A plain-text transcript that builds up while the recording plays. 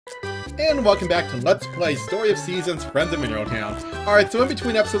And welcome back to Let's Play Story of Seasons Friends of Mineral Town. Alright, so in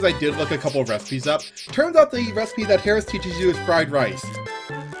between episodes I did look a couple of recipes up. Turns out the recipe that Harris teaches you is fried rice.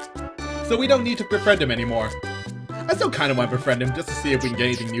 So we don't need to befriend him anymore. I still kind of want to befriend him just to see if we can get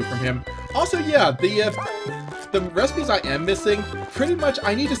anything new from him. Also, yeah, the recipes I am missing, pretty much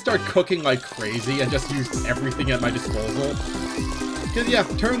I need to start cooking like crazy and just use everything at my disposal. Because yeah,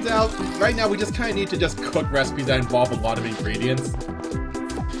 turns out, right now we just kind of need to just cook recipes that involve a lot of ingredients.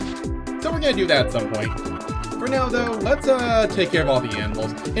 So we're gonna do that at some point. For now though, let's take care of all the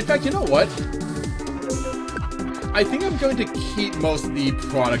animals. In fact, you know what? I think I'm going to keep most of the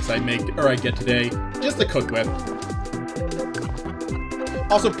products I get today, just to cook with.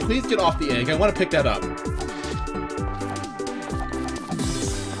 Also, please get off the egg, I want to pick that up.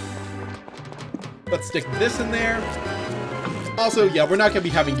 Let's stick this in there. Also, yeah, we're not going to be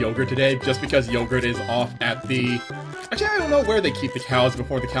having yogurt today, just because yogurt is off at the... Actually, I don't know where they keep the cows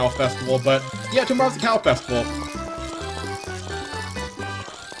before the cow festival, but yeah, tomorrow's the cow festival.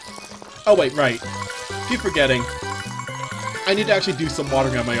 Oh wait, right. Keep forgetting. I need to actually do some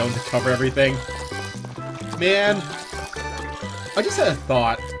watering on my own to cover everything. Man, I just had a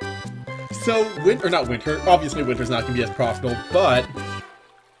thought. So, obviously winter's not going to be as profitable, but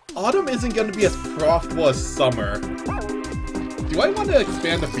autumn isn't going to be as profitable as summer. Do I want to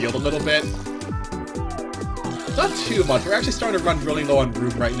expand the field a little bit? Not too much, we're actually starting to run really low on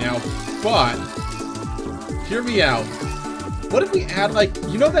room right now, but hear me out. What if we add, like,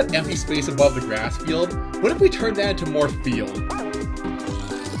 you know that empty space above the grass field? What if we turn that into more field?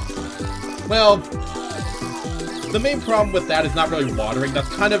 Well, the main problem with that is not really watering. That's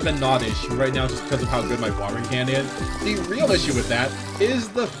kind of a non-issue right now just because of how good my watering can is. The real issue with that is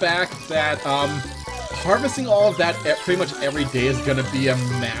the fact that harvesting all of that pretty much every day is going to be a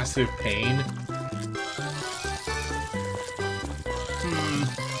massive pain.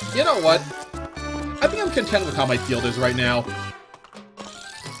 You know what? I think I'm content with how my field is right now.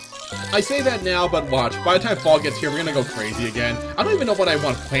 I say that now, but watch. By the time fall gets here, we're gonna go crazy again. I don't even know what I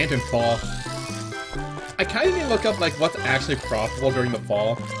want to plant in fall. I kind of need to look up, like, what's actually profitable during the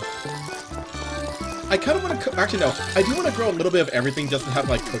fall. I kind of want to... Actually, no. I do want to grow a little bit of everything just to have,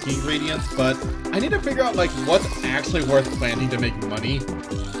 like, cooking ingredients, but I need to figure out, like, what's actually worth planting to make money.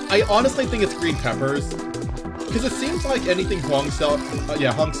 I honestly think it's green peppers. Because it seems like anything Huang sells,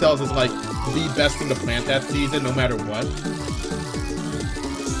 Huang sells is, like, the best thing to plant that season, no matter what.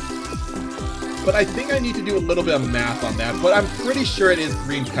 But I think I need to do a little bit of math on that, but I'm pretty sure it is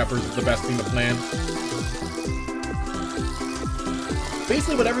green peppers is the best thing to plant.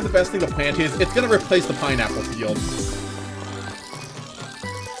 Basically, whatever the best thing to plant is, it's going to replace the pineapple field.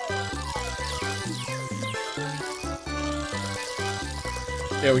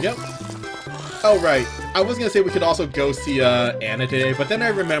 There we go. Oh, right. I was going to say we could also go see Anna today, but then I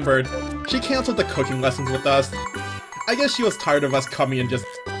remembered she canceled the cooking lessons with us. I guess she was tired of us coming and just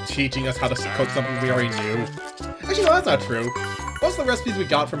teaching us how to cook something we already knew. Actually, no, that's not true. Most of the recipes we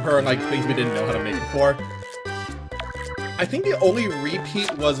got from her are, like, things we didn't know how to make before. I think the only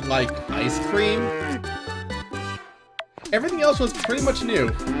repeat was, like, ice cream. Everything else was pretty much new.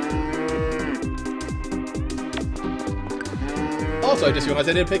 Also, I just realized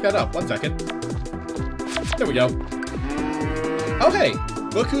I didn't pick that up. 1 second. There we go. Oh, hey!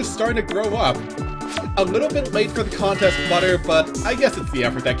 Look who's starting to grow up. A little bit late for the contest, Butter, but I guess it's the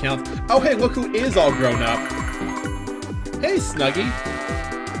effort that counts. Oh, hey, look who is all grown up. Hey, Snuggie.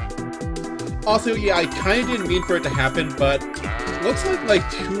 Also, yeah, I kind of didn't mean for it to happen, but looks like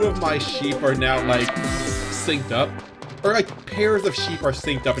 2 of my sheep are now, like, synced up. Or, like, pairs of sheep are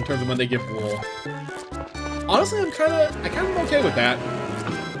synced up in terms of when they give wool. Honestly, I kind of okay with that.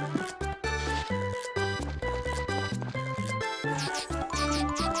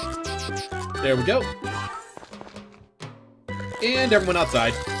 There we go. And everyone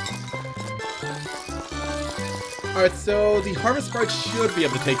outside. Alright, so the harvest sprites should be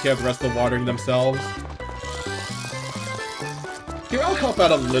able to take care of the rest of the watering themselves. Here, I'll help out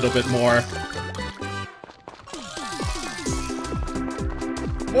a little bit more.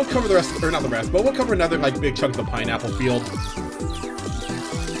 We'll cover the rest, or not the rest, but we'll cover another, like, big chunk of the pineapple field.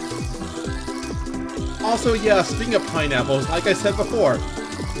 Also, yeah, speaking of pineapples, like I said before,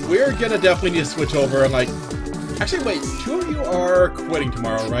 we're gonna definitely need to switch over, like... Actually, wait, 2 of you are quitting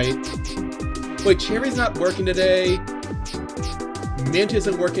tomorrow, right? Wait, Cherry's not working today. Mint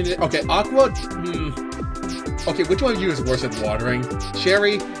isn't working today. Okay, Aqua... Okay, which one of you is worse at watering?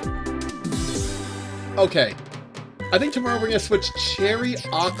 Cherry? Okay. I think tomorrow we're gonna switch Cherry,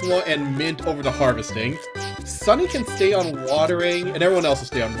 Aqua, and Mint over to harvesting. Sunny can stay on watering, and everyone else will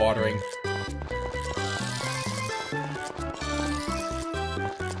stay on watering.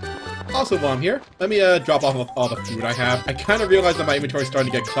 Also, while I'm here, let me drop off all the food I have. I kind of realized that my inventory is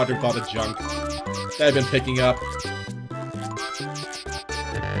starting to get cluttered with all the junk that I've been picking up.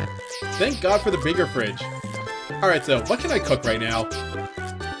 Thank God for the bigger fridge. Alright, so what can I cook right now?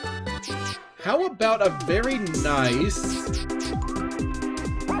 How about a very nice...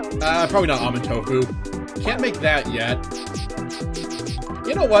 probably not almond tofu. Can't make that yet.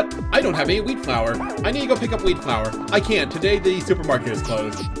 You know what? I don't have any wheat flour. I need to go pick up wheat flour. I can't. Today the supermarket is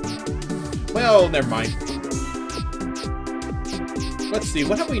closed. Well, never mind. Let's see,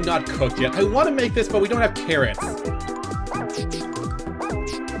 what have we not cooked yet? I want to make this, but we don't have carrots. I'm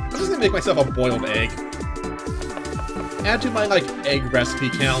just gonna make myself a boiled egg. Add to my, like, egg recipe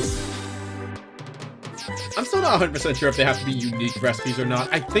count. I'm still not 100% sure if they have to be unique recipes or not.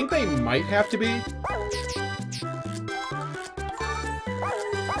 I think they might have to be.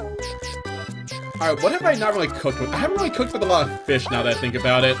 Alright, what have I not really cooked with? I haven't really cooked with a lot of fish now that I think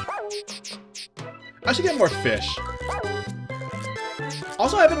about it. I should get more fish.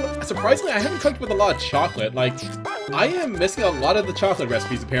 Also, surprisingly, I haven't cooked with a lot of chocolate. Like, I am missing a lot of the chocolate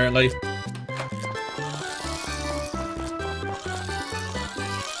recipes, apparently.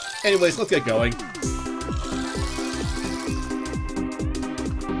 Anyways, let's get going.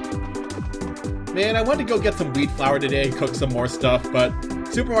 Man, I wanted to go get some wheat flour today and cook some more stuff, but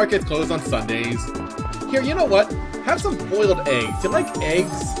supermarkets close on Sundays. Here, you know what? Have some boiled eggs. You like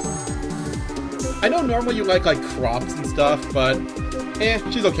eggs? I know normally you like crops and stuff, but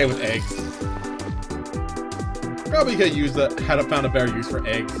she's okay with eggs. Probably could use found a better use for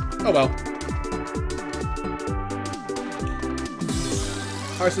eggs. Oh well.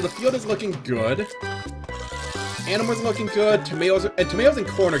 Alright, so the field is looking good. Animals are looking good. Tomatoes and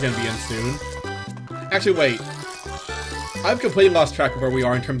corn are gonna be in soon. Actually, wait. I've completely lost track of where we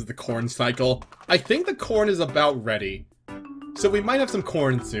are in terms of the corn cycle. I think the corn is about ready. So we might have some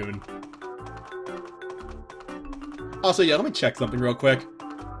corn soon. Also, yeah, let me check something real quick.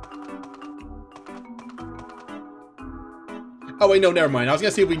 Oh wait, no, never mind. I was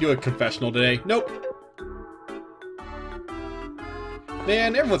gonna see if we can do a confessional today. Nope.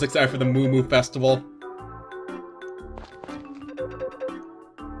 Man, everyone's excited for the Moo Moo Festival.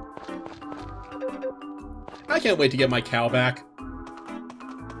 I can't wait to get my cow back.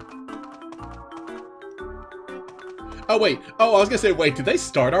 Oh wait, I was gonna say, wait, did they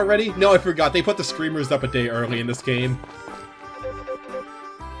start already? No, I forgot, they put the streamers up a day early in this game.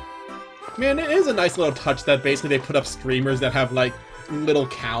 Man, it is a nice little touch that basically they put up streamers that have, like, little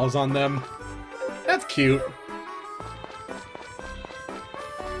cows on them. That's cute.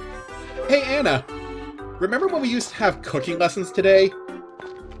 Hey Anna, remember when we used to have cooking lessons today?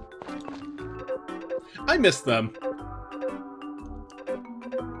 I miss them.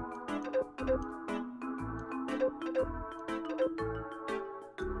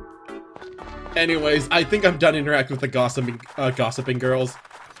 Anyways, I think I'm done interacting with the gossiping girls.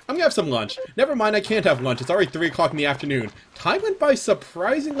 I'm gonna have some lunch. Never mind, I can't have lunch. It's already 3 o'clock in the afternoon. Time went by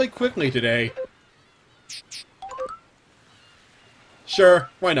surprisingly quickly today. Sure,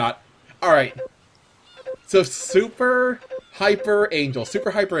 why not? Alright. So, Super Hyper Angel.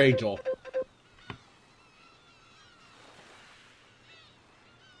 Super Hyper Angel.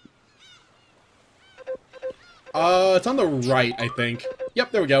 It's on the right, I think.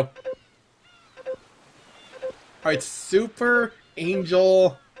 Yep, there we go. Alright, Super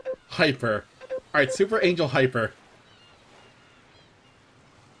Angel Hyper. Alright, Super Angel Hyper.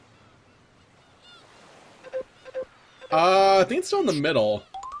 I think it's still in the middle.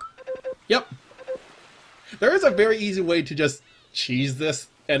 Yep. There is a very easy way to just cheese this,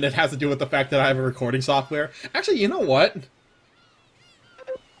 and it has to do with the fact that I have a recording software. Actually, you know what?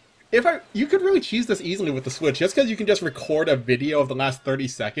 You could really cheese this easily with the Switch, just because you can just record a video of the last 30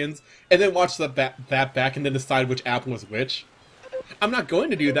 seconds, and then watch that back and then decide which app was which. I'm not going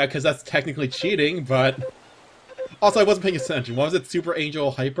to do that because that's technically cheating, but... Also, I wasn't paying attention. What was it? Super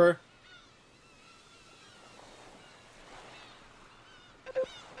Angel Hyper?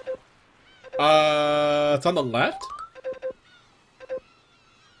 It's on the left?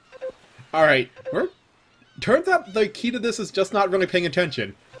 Alright, turns out the key to this is just not really paying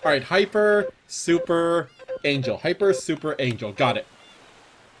attention. Alright, Hyper, Super, Angel. Hyper, Super, Angel. Got it.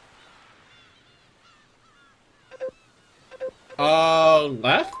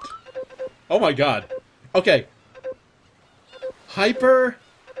 Left? Oh my god. Okay. Hyper,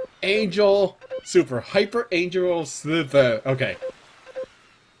 Angel, Super. Hyper, Angel, Super. Okay.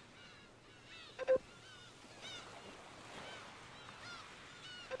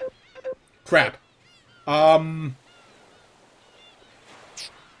 Crap.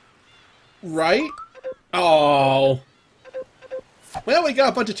 Right? Oh. Well, we got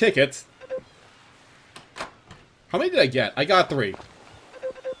a bunch of tickets. How many did I get? I got 3.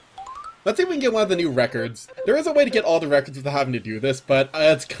 Let's see if we can get one of the new records. There is a way to get all the records without having to do this, but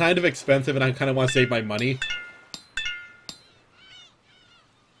it's kind of expensive and I kind of want to save my money.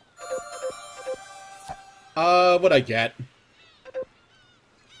 What'd I get?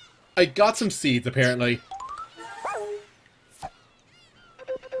 I got some seeds, apparently.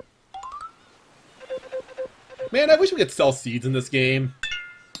 Man, I wish we could sell seeds in this game.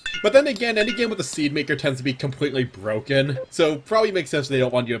 But then again, any game with a seed maker tends to be completely broken, so probably makes sense they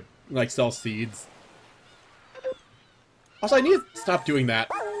don't want you to, like, sell seeds. Also, I need to stop doing that.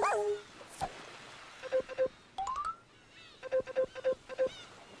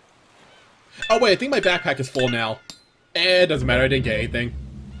 Oh wait, I think my backpack is full now. It doesn't matter, I didn't get anything.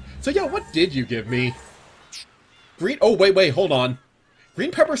 So yeah, what did you give me? Green- oh wait, hold on.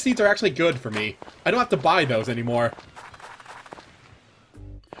 Green pepper seeds are actually good for me. I don't have to buy those anymore.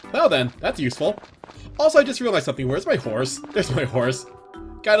 Well then, that's useful. Also, I just realized something. Where's my horse? There's my horse.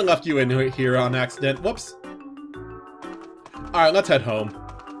 Kinda left you in here on accident. Whoops. Alright, let's head home.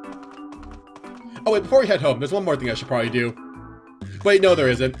 Oh wait, before we head home, there's one more thing I should probably do. Wait, no there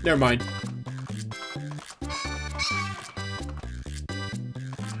isn't. Never mind.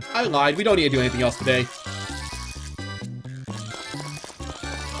 I lied. We don't need to do anything else today.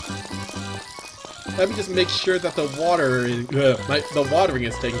 Let me just make sure that the the watering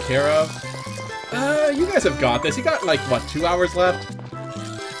is taken care of. You guys have got this. You got, like, what, 2 hours left?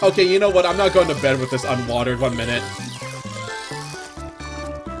 Okay, you know what? I'm not going to bed with this unwatered. 1 minute.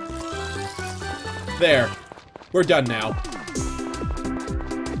 There. We're done now.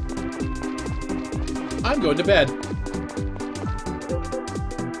 I'm going to bed.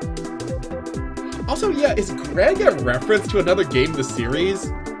 Also, yeah, is Greg a reference to another game in the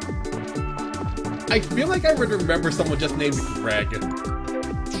series? I feel like I would remember someone just named Greg.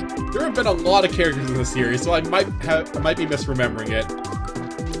 There have been a lot of characters in the series, so I might be misremembering it.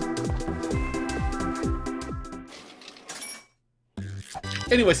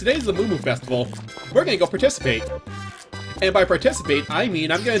 Anyways, today's the Moo Moo Festival. We're gonna go participate. And by participate, I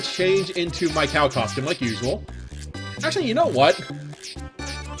mean I'm gonna change into my cow costume like usual. Actually, you know what?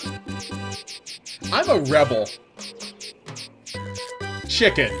 I'm a rebel.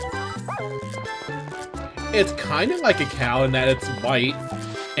 Chicken. It's kind of like a cow in that it's white,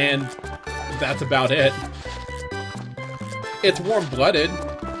 and that's about it. It's warm-blooded.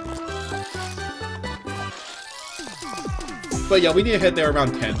 But yeah, we need to head there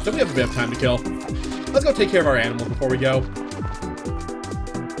around 10, so we have a bit of time to kill. Let's go take care of our animals before we go.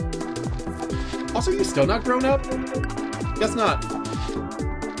 Also, are you still not grown up? Guess not.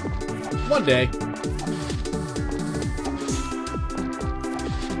 One day.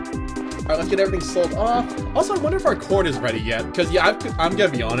 Alright, let's get everything sold off. Also, I wonder if our corn is ready yet. Because, yeah, I'm gonna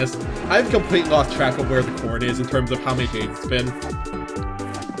be honest. I've completely lost track of where the corn is in terms of how many days it's been.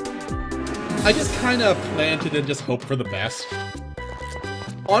 I just kind of planted and just hope for the best.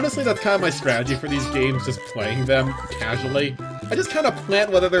 Honestly, that's kind of my strategy for these games, just playing them casually. I just kind of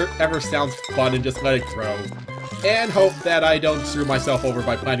plant whatever ever sounds fun and just let it grow. And hope that I don't screw myself over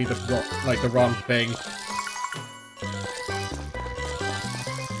by planting the wrong thing.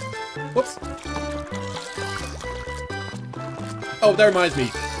 Whoops. Oh, that reminds me.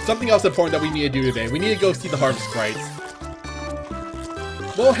 Something else important that we need to do today. We need to go see the Harvest Sprites.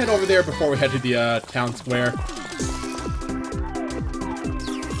 We'll head over there before we head to the town square.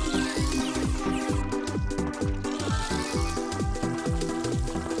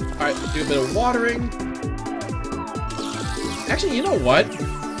 Alright, do a bit of watering. Actually, you know what?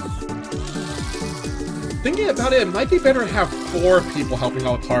 Thinking about it, it might be better to have 4 people helping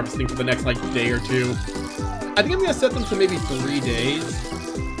out with harvesting for the next, like, day or 2. I think I'm gonna set them to maybe 3 days.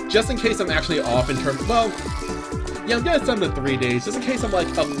 Just in case I'm actually off in terms... Well, yeah, I'm gonna set them to 3 days, just in case I'm,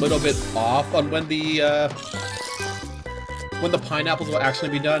 like, a little bit off on when the pineapples will actually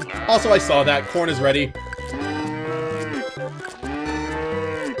be done. Also, I saw that. Corn is ready.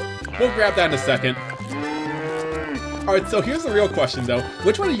 We'll grab that in a second. Alright, so here's the real question, though.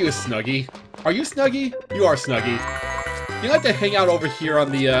 Which one of you is Snuggy? Are you Snuggy? You are Snuggy. You like to hang out over here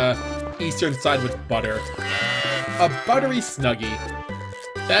on the eastern side with Butter. A buttery Snuggy.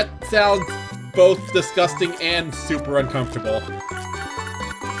 That sounds both disgusting and super uncomfortable.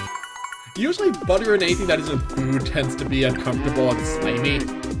 Usually butter in anything that isn't food tends to be uncomfortable and slimy.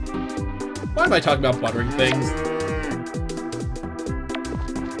 Why am I talking about buttering things?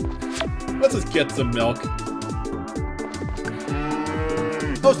 Let's just get some milk.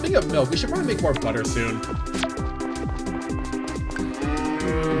 Oh, speaking of milk, we should probably make more butter soon.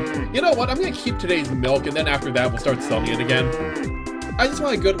 You know what? I'm gonna keep today's milk, and then after that, we'll start selling it again. I just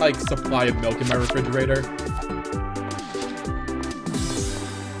want a good, like, supply of milk in my refrigerator.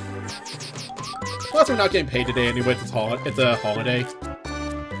 Plus, we're not getting paid today anyway, it's a holiday.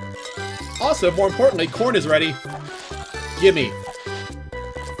 Also, more importantly, corn is ready. Gimme.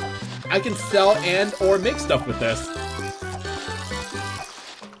 I can sell and or make stuff with this.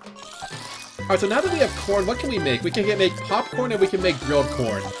 Alright, so now that we have corn, what can we make? We can make popcorn and we can make grilled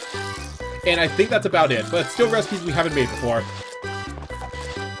corn. And I think that's about it, but it's still recipes we haven't made before.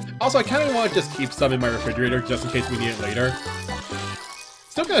 Also, I kind of want to just keep some in my refrigerator just in case we need it later.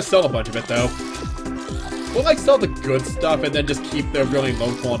 Still gonna sell a bunch of it though. We'll like sell the good stuff and then just keep the really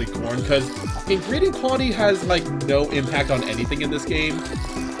low quality corn, because ingredient quality has like no impact on anything in this game.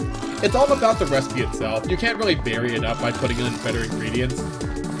 It's all about the recipe itself. You can't really vary it up by putting in better ingredients.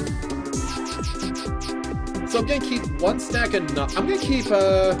 So I'm gonna keep one stack and I'm gonna keep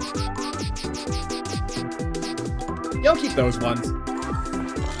yeah, I'll keep those ones.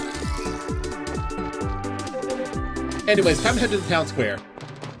 Anyways, time to head to the town square.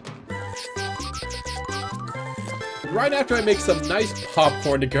 Right after I make some nice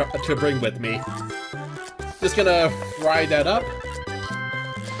popcorn to bring with me. Just gonna fry that up.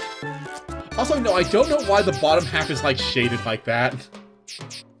 Also, no, I don't know why the bottom half is like shaded like that.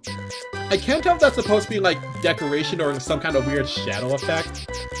 I can't tell if that's supposed to be like decoration or some kind of weird shadow effect.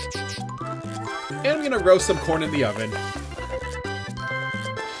 And I'm gonna roast some corn in the oven.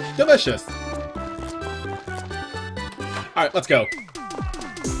 Delicious! Alright, let's go.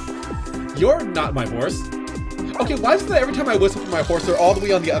 You're not my horse. Okay, why is it that every time I whistle for my horse, they're all the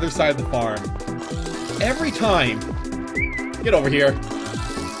way on the other side of the farm? Every time! Get over here.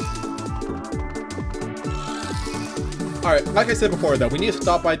 Alright, like I said before though, we need to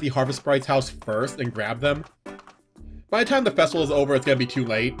stop by the Harvest Sprite's house first and grab them. By the time the festival is over, it's gonna be too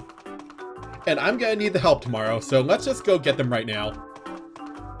late. And I'm gonna need the help tomorrow, so let's just go get them right now.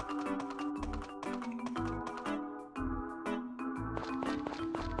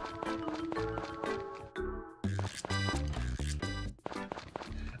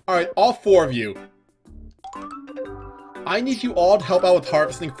 Alright, all four of you. I need you all to help out with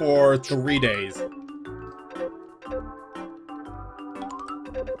harvesting for 3 days.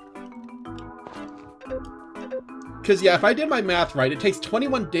 Because, yeah, if I did my math right, it takes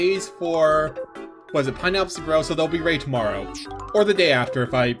 21 days for, what is it, pineapples to grow, so they'll be ready tomorrow. Or the day after,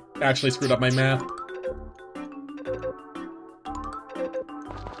 if I actually screwed up my math.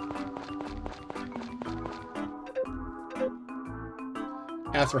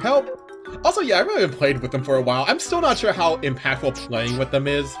 Ask for help. Also, yeah, I really haven't played with them for a while. I'm still not sure how impactful playing with them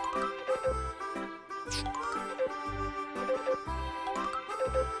is.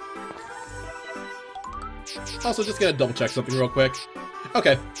 Also, just gonna double check something real quick.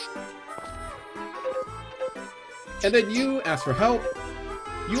 Okay. And then you ask for help.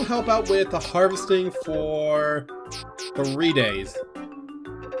 You help out with the harvesting for 3 days.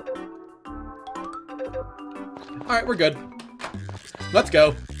 Alright, we're good. Let's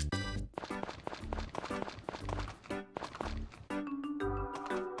go.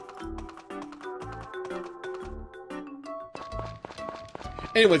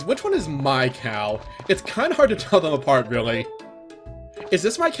 Anyways, which one is my cow? It's kind of hard to tell them apart, really. Is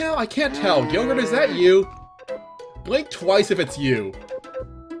this my cow? I can't tell. Yogurt, is that you? Blink twice if it's you.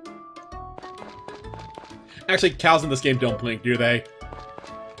 Actually, cows in this game don't blink, do they?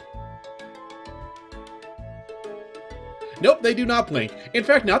 Nope, they do not blink. In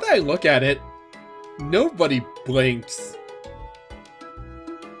fact, now that I look at it, nobody blinks.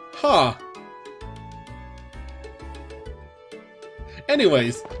 Huh.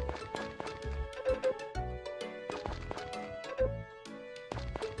 Anyways.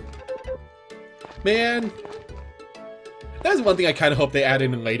 Man. That's one thing I kind of hope they add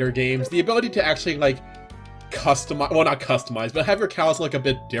in later games. The ability to actually, like, customize... Well, not customize, but have your cows look a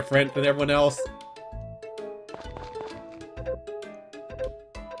bit different than everyone else.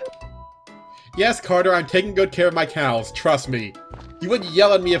 Yes, Carter, I'm taking good care of my cows. Trust me. You would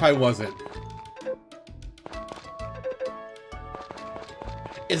yell at me if I wasn't.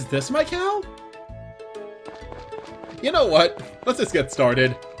 Is this my cow? You know what? Let's just get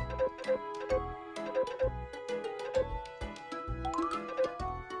started.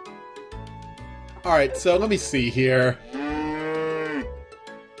 Alright, so let me see here.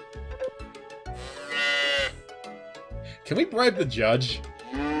 Can we bribe the judge?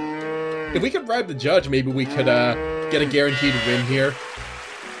 If we could bribe the judge, maybe we could get a guaranteed win here.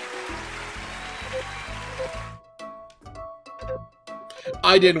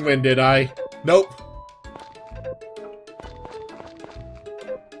 I didn't win, did I? Nope.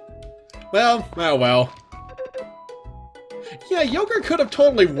 Well, oh well. Yeah, Yogurt could have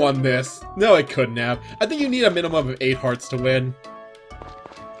totally won this. No, it couldn't have. I think you need a minimum of 8 hearts to win.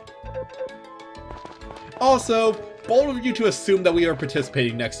 Also, bold of you to assume that we are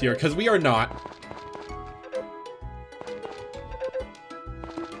participating next year, because we are not.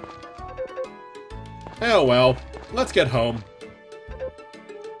 Oh well, let's get home.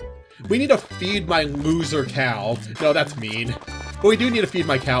 We need to feed my loser cow. No, that's mean. But we do need to feed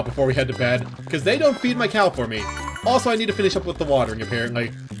my cow before we head to bed, because they don't feed my cow for me. Also, I need to finish up with the watering,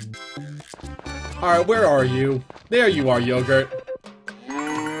 apparently. Alright, where are you? There you are, Yogurt.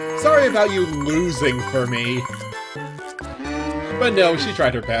 Sorry about you losing for me. But no, she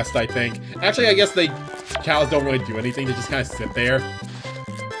tried her best, I think. Actually, I guess cows don't really do anything, they just kind of sit there.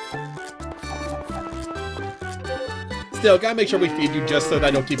 Still, gotta make sure we feed you just so that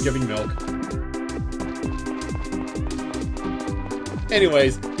I don't keep giving milk.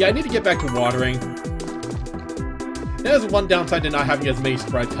 Anyways, yeah, I need to get back to watering. There's one downside to not having as many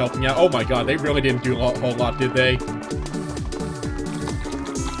sprites helping out. Oh my god, they really didn't do a whole lot, did they?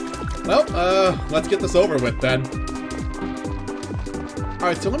 Well, let's get this over with then.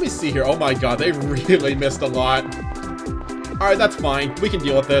 Alright, so let me see here. Oh my god, they really missed a lot. Alright, that's fine. We can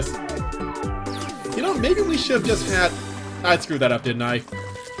deal with this. You know, maybe we should have just had... I screwed that up, didn't I?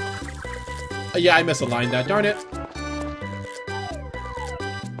 Yeah, I misaligned that. Darn it.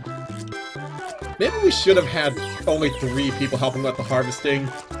 Maybe we should have had only 3 people helping with the harvesting.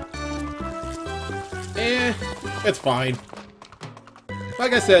 It's fine.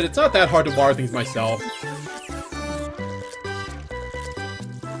 Like I said, it's not that hard to water things myself.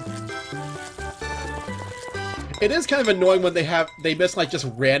 It is kind of annoying when they miss like just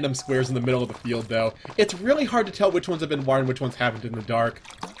random squares in the middle of the field though. It's really hard to tell which ones have been watered and which ones haven't in the dark.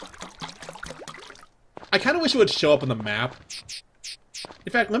 I kind of wish it would show up on the map.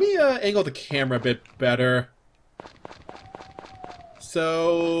 In fact, let me angle the camera a bit better.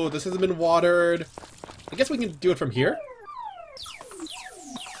 So, this hasn't been watered. I guess we can do it from here?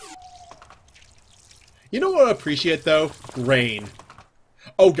 You know what I appreciate, though? Rain.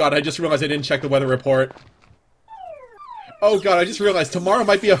 Oh god, I just realized I didn't check the weather report. Oh god, I just realized tomorrow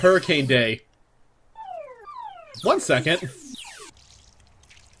might be a hurricane day. 1 second.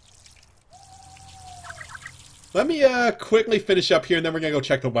 Let me quickly finish up here and then we're gonna go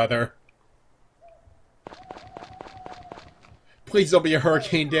check the weather. Please don't be a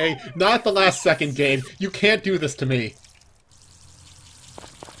hurricane day. Not at the last second game. You can't do this to me.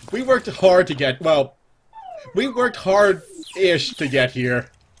 We worked hard to get, well, we worked hard-ish to get here.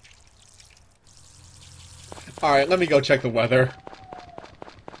 Alright, let me go check the weather.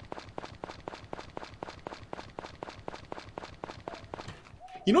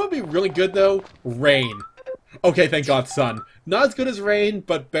 You know what would be really good, though? Rain. Okay, thank God, sun. Not as good as rain,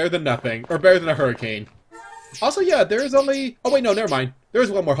 but better than nothing. Or better than a hurricane. Also, yeah, there is only... Oh, wait, no, never mind. There is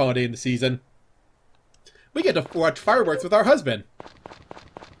one more holiday in the season. We get to watch fireworks with our husband.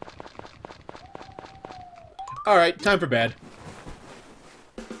 Alright, time for bed.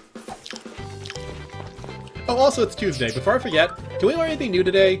 Oh, also, it's Tuesday. Before I forget, can we learn anything new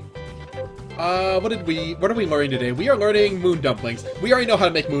today? What are we learning today? We are learning moon dumplings. We already know how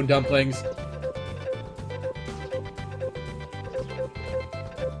to make moon dumplings.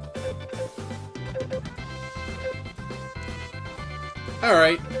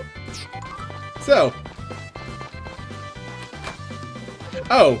 Alright. So.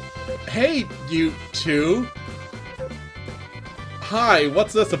 Oh. Hey, you two. Hi,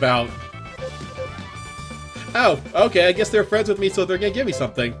 what's this about? Oh, okay, I guess they're friends with me, so they're gonna give me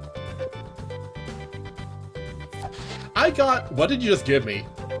something. I got... What did you just give me?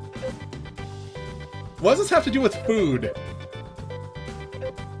 What does this have to do with food?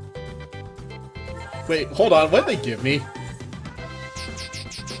 Wait, hold on, what did they give me?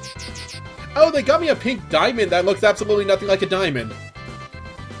 Oh, they got me a pink diamond that looks absolutely nothing like a diamond.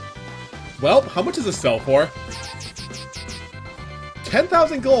 Well, how much does this sell for?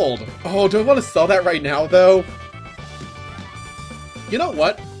 10,000 gold! Oh, do I want to sell that right now, though? You know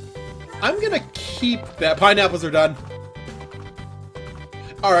what? I'm gonna keep that. Pineapples are done.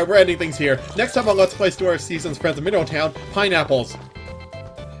 Alright, we're ending things here. Next time on Let's Play Story of Seasons Friends of Mineral Town, pineapples.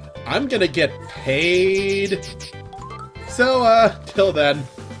 I'm gonna get paid. So, till then.